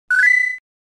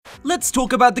Let's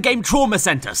talk about the game Trauma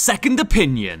Center Second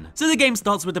Opinion. So the game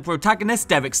starts with the protagonist,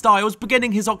 Derek Stiles,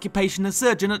 beginning his occupation as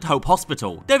surgeon at Hope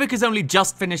Hospital. Derek has only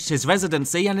just finished his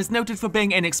residency and is noted for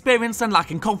being inexperienced and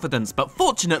lacking confidence, but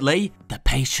fortunately, the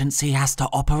patients he has to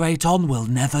operate on will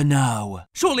never know.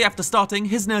 Shortly after starting,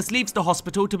 his nurse leaves the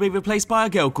hospital to be replaced by a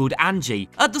girl called Angie.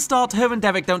 At the start, her and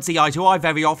Derek don't see eye to eye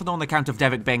very often on account of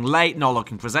Derek being late, not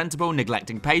looking presentable,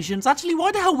 neglecting patients. Actually,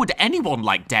 why the hell would anyone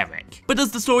like Derek? But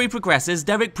as the story progresses,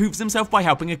 Derek proves himself by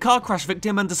helping a car crash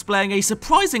victim and displaying a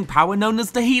surprising power known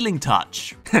as the healing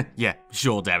touch. Yeah,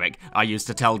 sure Derek, I used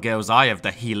to tell girls I have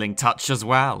the healing touch as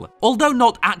well. Although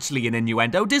not actually an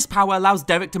innuendo, this power allows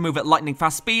Derek to move at lightning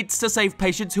fast speeds to save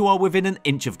patients who are within an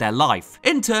inch of their life.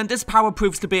 In turn, this power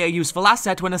proves to be a useful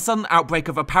asset when a sudden outbreak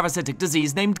of a parasitic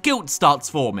disease named guilt starts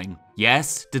forming.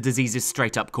 Yes, the disease is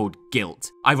straight up called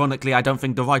guilt. Ironically, I don't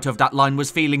think the writer of that line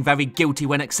was feeling very guilty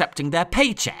when accepting their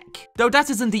paycheck. Though that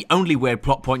isn't the only weird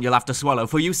plot point you'll have to swallow,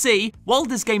 for you see, while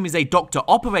this game is a doctor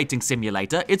operating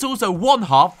simulator, it's also one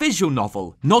half visual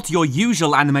novel. Not your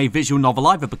usual anime visual novel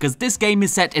either, because this game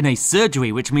is set in a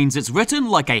surgery, which means it's written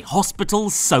like a hospital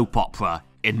soap opera.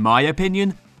 In my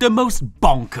opinion, the most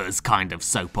bonkers kind of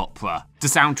soap opera. The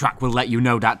soundtrack will let you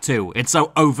know that too. It's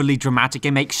so overly dramatic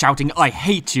it makes shouting "I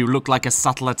hate you" look like a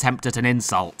subtle attempt at an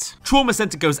insult. Trauma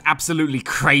Center goes absolutely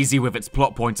crazy with its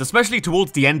plot points, especially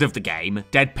towards the end of the game.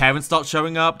 Dead parents start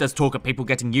showing up, there's talk of people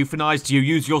getting euthanized, you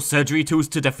use your surgery tools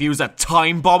to defuse a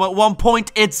time bomb at one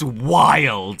point. It's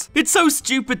wild. It's so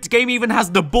stupid the game even has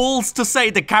the balls to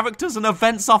say the characters and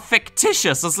events are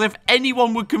fictitious, as if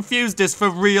anyone would confuse this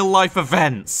for real life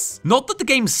events. Not that the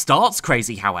game starts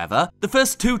crazy, however. The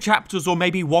first 2 chapters or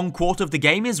maybe 1/4 of the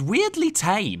game is weirdly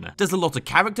tame. There's a lot of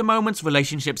character moments,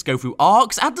 relationships go through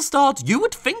arcs. At the start, you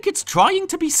would think it's trying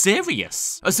to be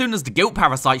serious. As soon as the guilt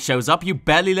parasite shows up, you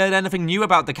barely learn anything new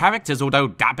about the characters, although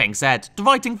that being said, the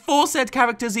writing for said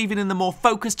characters even in the more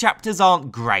focused chapters aren't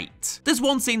great. There's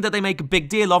one scene that they make a big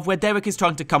deal of where Derek is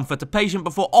trying to comfort a patient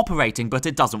before operating, but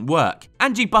it doesn't work.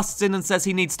 Angie busts in and says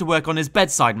he needs to work on his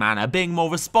bedside manner, being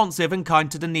more responsive and kind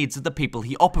to the needs of the people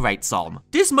he operates on.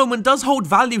 This moment does hold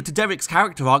value to Derek's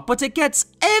character arc, but it gets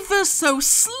ever so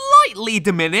slightly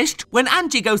diminished when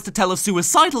Angie goes to tell a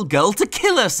suicidal girl to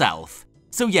kill herself.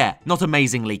 So yeah, not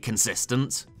amazingly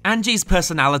consistent. Angie's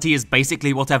personality is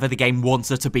basically whatever the game wants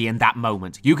her to be in that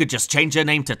moment. You could just change her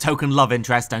name to Token Love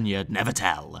Interest and you'd never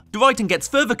tell. The writing gets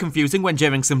further confusing when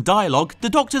during some dialogue, the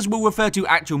doctors will refer to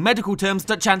actual medical terms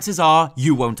that chances are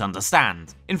you won't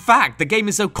understand. In fact, the game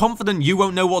is so confident you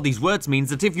won't know what these words mean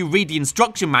that if you read the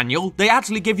instruction manual, they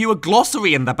actually give you a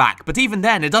glossary in the back, but even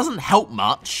then it doesn't help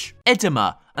much.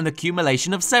 Edema, an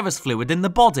accumulation of serous fluid in the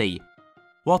body.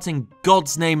 What in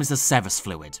God's name is a serous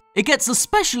fluid? It gets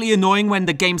especially annoying when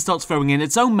the game starts throwing in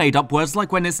its own made-up words,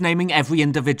 like when it's naming every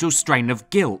individual strain of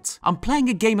guilt. I'm playing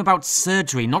a game about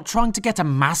surgery, not trying to get a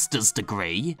master's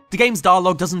degree. The game's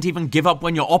dialogue doesn't even give up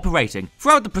when you're operating.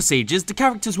 Throughout the procedures, the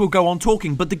characters will go on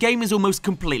talking, but the game is almost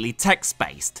completely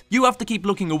text-based. You have to keep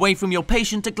looking away from your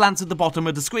patient to glance at the bottom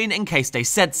of the screen in case they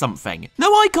said something.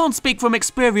 Now, I can't speak from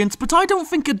experience, but I don't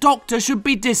think a doctor should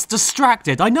be this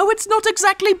distracted. I know it's not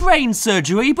exactly brain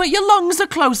surgery, but your lungs are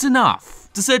close enough.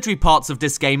 The surgery parts of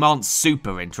this game aren't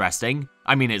super interesting.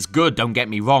 I mean, it's good, don't get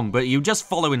me wrong, but you just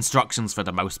follow instructions for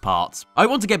the most part. I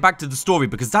want to get back to the story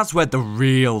because that's where the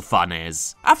real fun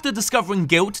is. After discovering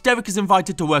guilt, Derek is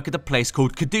invited to work at a place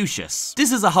called Caduceus.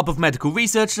 This is a hub of medical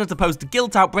research that opposed a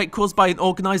guilt outbreak caused by an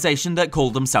organization that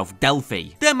called themselves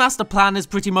Delphi. Their master plan is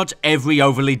pretty much every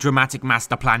overly dramatic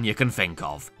master plan you can think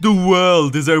of. The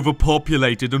world is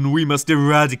overpopulated and we must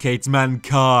eradicate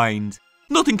mankind.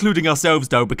 Not including ourselves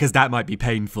though, because that might be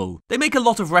painful. They make a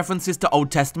lot of references to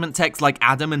Old Testament texts like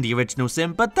Adam and the original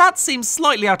sin, but that seems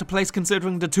slightly out of place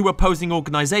considering the 2 opposing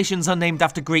organizations are named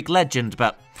after Greek legend,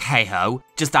 but hey ho,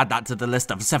 just add that to the list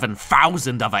of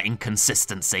 7,000 other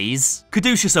inconsistencies.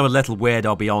 Caduceus are a little weird,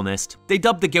 I'll be honest. They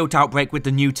dubbed the guilt outbreak with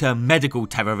the new term medical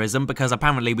terrorism because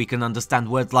apparently we can understand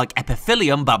words like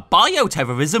epithelium, but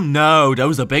bioterrorism? No,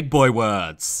 those are big boy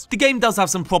words. The game does have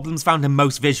some problems found in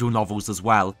most visual novels as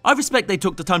well. I respect they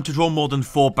took the time to draw more than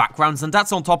 4 backgrounds, and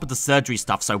that's on top of the surgery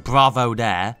stuff, so bravo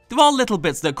there. There are little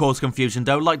bits that cause confusion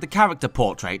though, like the character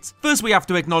portraits. First, we have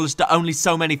to acknowledge that only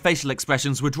so many facial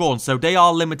expressions were drawn, so they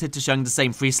are limited to showing the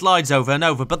same 3 slides over and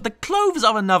over, but the clothes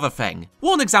are another thing.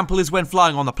 One example is when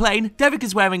flying on a plane, Derek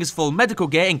is wearing his full medical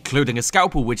gear, including a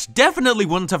scalpel, which definitely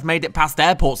wouldn't have made it past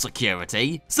airport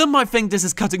security. Some might think this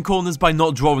is cutting corners by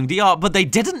not drawing the art, but they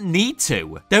didn't need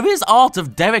to. There is art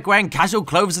of Derek wearing casual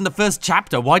clothes in the first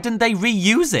chapter, why didn't they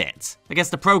reuse it. I guess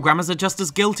the programmers are just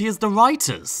as guilty as the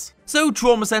writers. So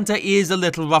Trauma Center is a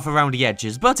little rough around the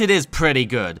edges, but it is pretty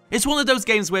good. It's one of those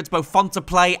games where it's both fun to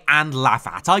play and laugh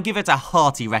at. I give it a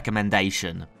hearty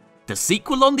recommendation. The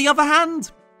sequel, on the other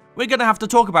hand? We're gonna have to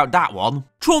talk about that one.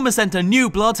 Trauma Center New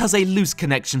Blood has a loose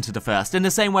connection to the first, in the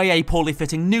same way a poorly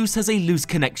fitting noose has a loose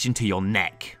connection to your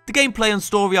neck. The gameplay and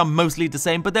story are mostly the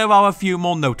same, but there are a few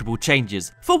more notable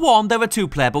changes. For one, there are two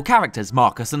playable characters,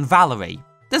 Marcus and Valerie.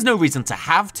 There's no reason to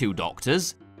have two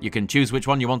doctors. You can choose which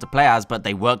one you want to play as, but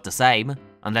they work the same.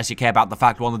 Unless you care about the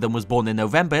fact one of them was born in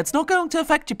November, it's not going to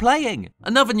affect your playing.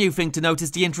 Another new thing to note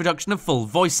is the introduction of full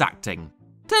voice acting.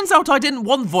 Turns out I didn't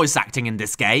want voice acting in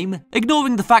this game.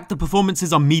 Ignoring the fact the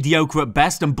performances are mediocre at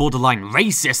best and borderline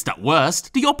racist at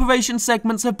worst, the operation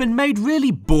segments have been made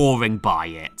really boring by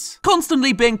it.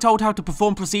 Constantly being told how to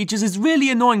perform procedures is really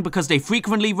annoying because they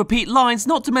frequently repeat lines,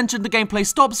 not to mention the gameplay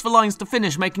stops for lines to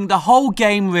finish, making the whole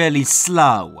game really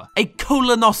slow. A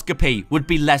colonoscopy would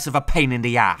be less of a pain in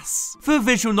the ass. For a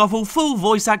visual novel, full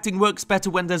voice acting works better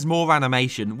when there's more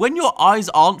animation. When your eyes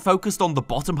aren't focused on the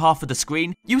bottom half of the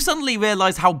screen, you suddenly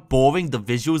realize how boring the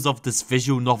visuals of this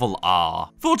visual novel are.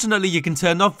 Fortunately, you can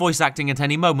turn off voice acting at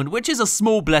any moment, which is a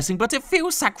small blessing, but it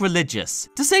feels sacrilegious.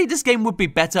 To say this game would be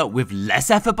better with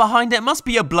less effort behind it must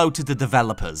be a blow to the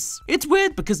developers. It's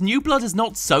weird because New Blood is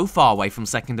not so far away from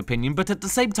Second Opinion, but at the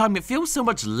same time it feels so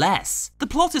much less. The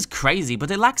plot is crazy, but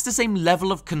it lacks the same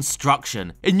level of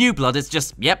construction. In New Blood, it's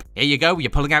just, yep, here you go, you're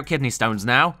pulling out kidney stones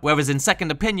now. Whereas in Second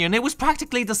Opinion, it was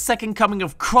practically the second coming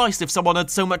of Christ if someone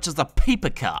had so much as a paper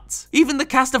cut. Even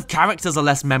the cast of characters are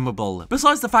less memorable.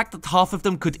 Besides the fact that half of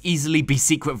them could easily be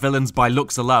secret villains by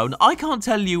looks alone, I can't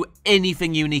tell you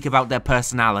anything unique about their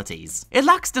personalities. It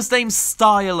lacks the same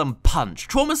style and punch.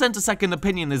 Trauma Center Second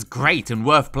Opinion is great and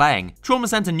worth playing. Trauma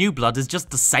Center New Blood is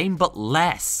just the same but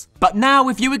less. But now,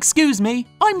 if you excuse me,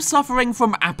 I'm suffering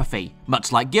from apathy.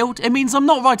 Much like guilt, it means I'm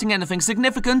not writing anything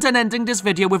significant and ending this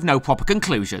video with no proper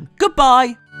conclusion.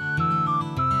 Goodbye!